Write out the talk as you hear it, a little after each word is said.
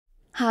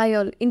Hi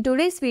all, in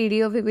today's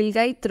video we will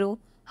guide through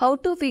how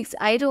to fix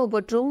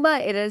iRobot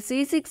Roomba Error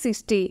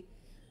C660.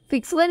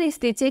 Fix 1 is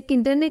to check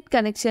internet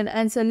connection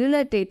and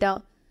cellular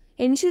data.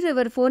 Ensure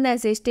your phone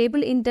has a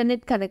stable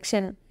internet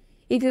connection.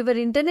 If your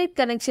internet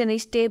connection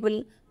is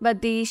stable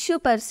but the issue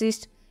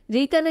persists,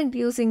 reconnect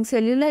using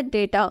cellular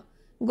data.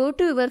 Go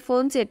to your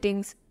phone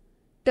settings.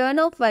 Turn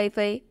off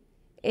Wi-Fi.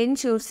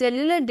 Ensure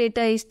cellular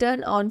data is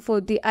turned on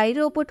for the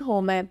iRobot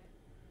home app.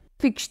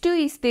 Fix 2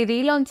 is to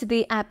relaunch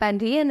the app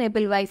and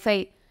re-enable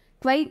Wi-Fi.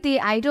 Quiet the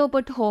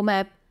iRobot home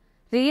app.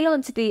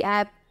 Relaunch the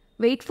app.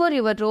 Wait for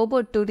your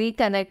robot to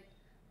reconnect.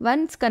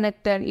 Once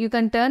connected, you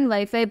can turn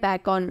Wi-Fi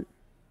back on.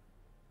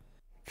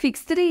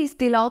 Fix 3 is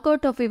to log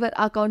out of your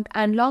account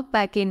and log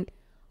back in.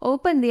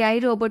 Open the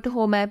iRobot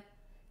home app.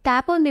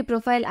 Tap on the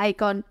profile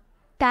icon.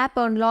 Tap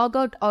on log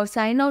out or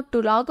sign out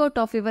to log out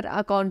of your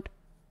account.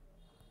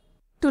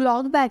 To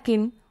log back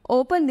in,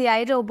 open the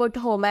iRobot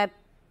home app.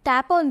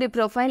 Tap on the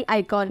profile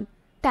icon.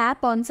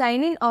 Tap on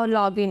sign in or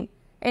log in.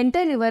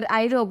 Enter your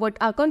iRobot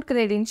account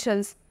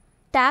credentials.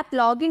 Tap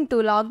login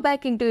to log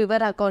back into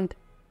your account.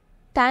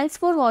 Thanks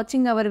for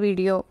watching our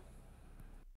video.